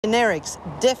Generics,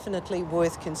 definitely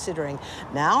worth considering.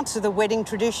 Now to the wedding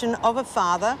tradition of a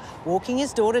father walking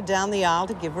his daughter down the aisle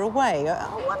to give her away.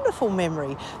 A wonderful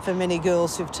memory for many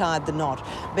girls who've tied the knot.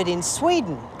 But in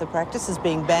Sweden, the practice is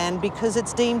being banned because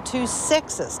it's deemed too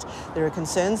sexist. There are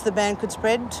concerns the ban could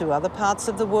spread to other parts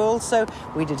of the world, so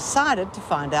we decided to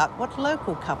find out what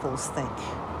local couples think.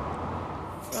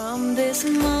 From this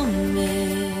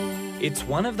moment. It's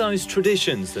one of those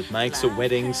traditions that makes a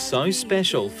wedding so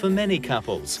special for many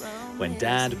couples, when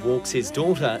Dad walks his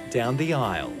daughter down the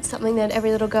aisle. Something that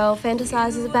every little girl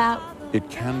fantasises about. It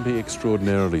can be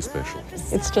extraordinarily special.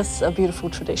 It's just a beautiful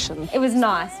tradition. It was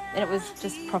nice and it was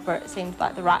just proper. It seemed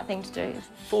like the right thing to do.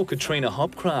 For Katrina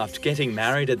Hopcraft, getting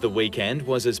married at the weekend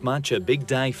was as much a big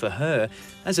day for her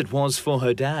as it was for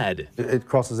her dad. It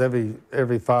crosses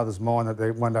every father's mind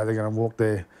that one day they're going to walk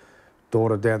their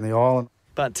daughter down the aisle.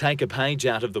 But take a page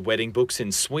out of the wedding books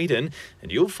in Sweden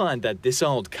and you'll find that this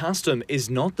old custom is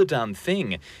not the done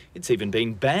thing. It's even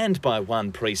been banned by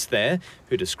one priest there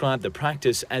who described the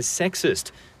practice as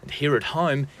sexist. And here at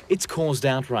home, it's caused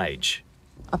outrage.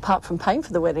 Apart from paying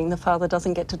for the wedding, the father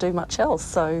doesn't get to do much else,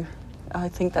 so I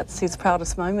think that's his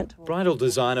proudest moment. Bridal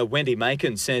designer Wendy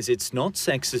Macon says it's not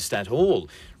sexist at all,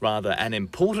 rather an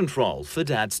important role for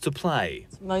dads to play.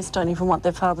 Most don't even want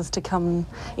their fathers to come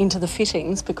into the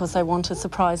fittings because they want to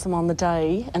surprise them on the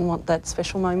day and want that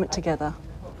special moment together.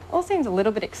 All seems a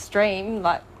little bit extreme,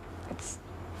 like it's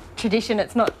tradition,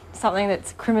 it's not something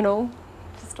that's criminal,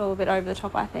 just all a bit over the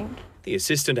top, I think. The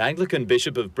Assistant Anglican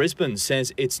Bishop of Brisbane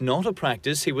says it's not a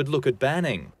practice he would look at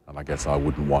banning. And I guess I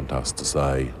wouldn't want us to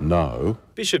say no.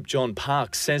 Bishop John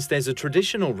Parks says there's a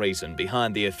traditional reason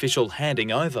behind the official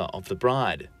handing over of the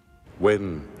bride.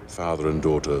 When father and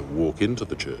daughter walk into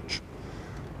the church,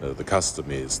 the custom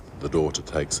is the daughter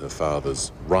takes her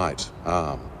father's right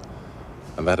arm.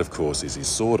 And that, of course, is his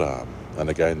sword arm. And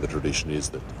again, the tradition is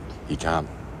that he can't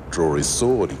draw his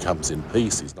sword, he comes in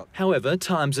peace. He's not. However,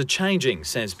 times are changing,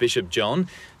 says Bishop John.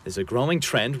 There's a growing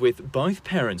trend with both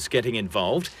parents getting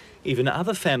involved, even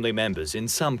other family members in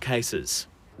some cases.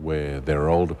 Where there are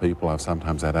older people, I've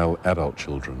sometimes had adult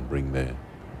children bring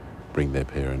their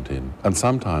parent in. And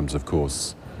sometimes, of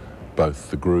course, both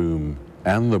the groom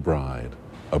and the bride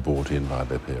are brought in by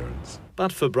their parents.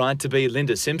 But for bride-to-be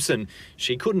Linda Simpson,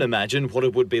 she couldn't imagine what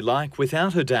it would be like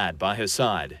without her dad by her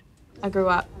side. I grew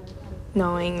up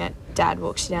knowing that Dad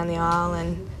walks you down the aisle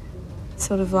and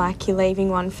sort of like you're leaving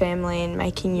one family and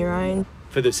making your own.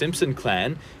 For the Simpson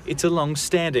clan, it's a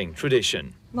long-standing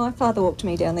tradition. My father walked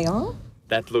me down the aisle.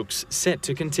 That looks set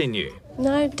to continue.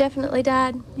 No, definitely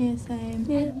Dad. Yeah, same.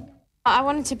 Yeah. I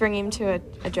wanted to bring him to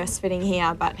a dress fitting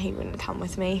here, but he wouldn't come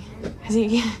with me because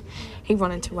he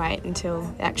wanted to wait until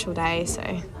the actual day,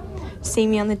 so see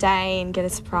me on the day and get a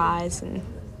surprise and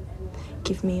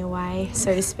give me away,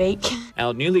 so to speak.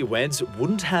 Our newlyweds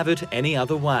wouldn't have it any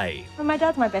other way. Well, my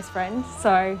dad's my best friend,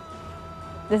 so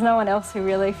there's no one else who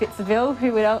really fits the bill.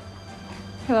 Who else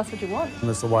would you want? And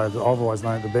that's the way I've always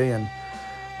known it to be, and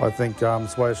I think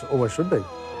it's the way it always should be.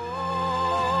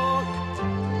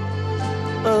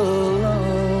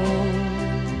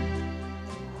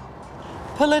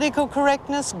 Political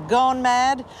correctness gone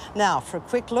mad? Now, for a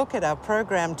quick look at our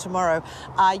program tomorrow,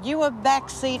 are you a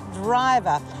backseat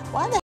driver? Why the